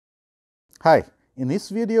Hi, in this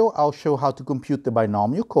video I'll show how to compute the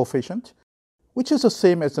binomial coefficient, which is the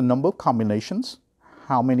same as the number of combinations,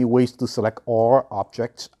 how many ways to select all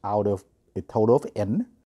objects out of a total of n,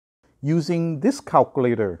 using this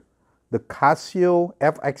calculator, the Casio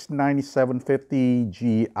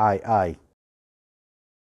fx-9750gii.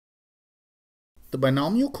 The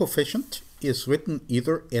binomial coefficient is written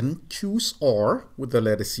either n choose r with the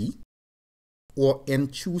letter c, or n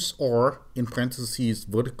choose r in parentheses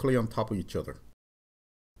vertically on top of each other.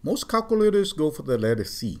 Most calculators go for the letter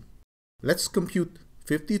c. Let's compute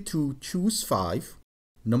 52 choose 5,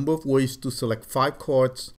 number of ways to select 5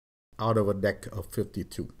 cards out of a deck of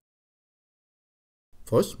 52.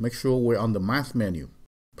 First, make sure we're on the math menu.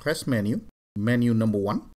 Press menu, menu number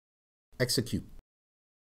 1, execute.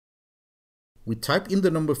 We type in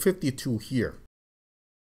the number 52 here.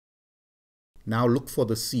 Now look for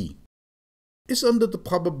the c. It's under the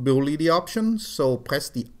probability option, so press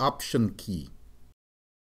the option key.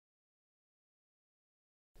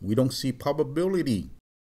 We don't see probability.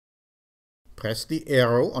 Press the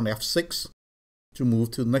arrow on F6 to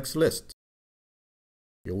move to the next list.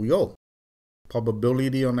 Here we go.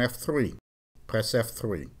 Probability on F3. Press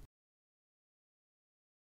F3.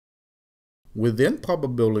 Within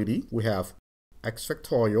probability, we have x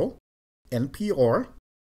factorial, NPR,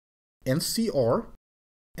 NCR,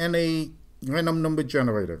 and a random number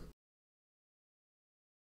generator.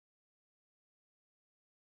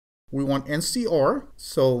 We want NCR,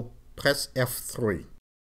 so press F3.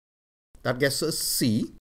 That gets us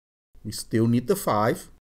C. We still need the 5.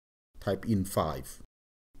 Type in 5.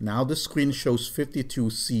 Now the screen shows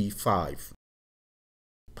 52C5.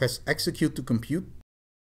 Press execute to compute.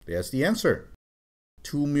 There's the answer.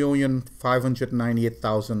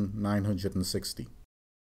 2,598,960.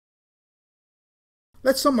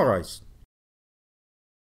 Let's summarize.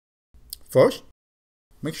 First,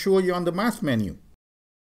 make sure you're on the math menu.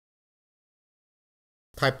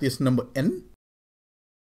 Type this number n.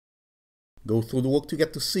 Go through the work to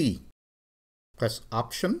get to C. Press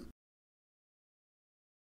option.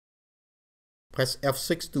 Press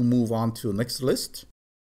F6 to move on to the next list.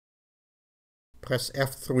 Press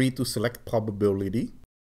F3 to select probability.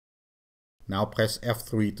 Now press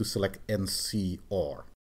F3 to select NCR.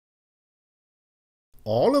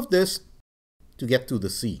 All of this to get to the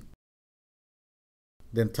C.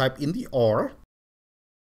 Then type in the R,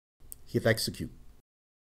 hit execute.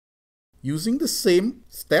 Using the same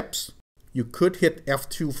steps, you could hit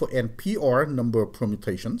F2 for NPR, number of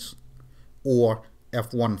permutations, or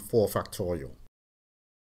F1 for factorial.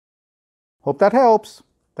 Hope that helps.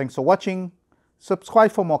 Thanks for watching.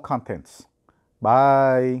 Subscribe for more contents.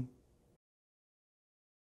 Bye.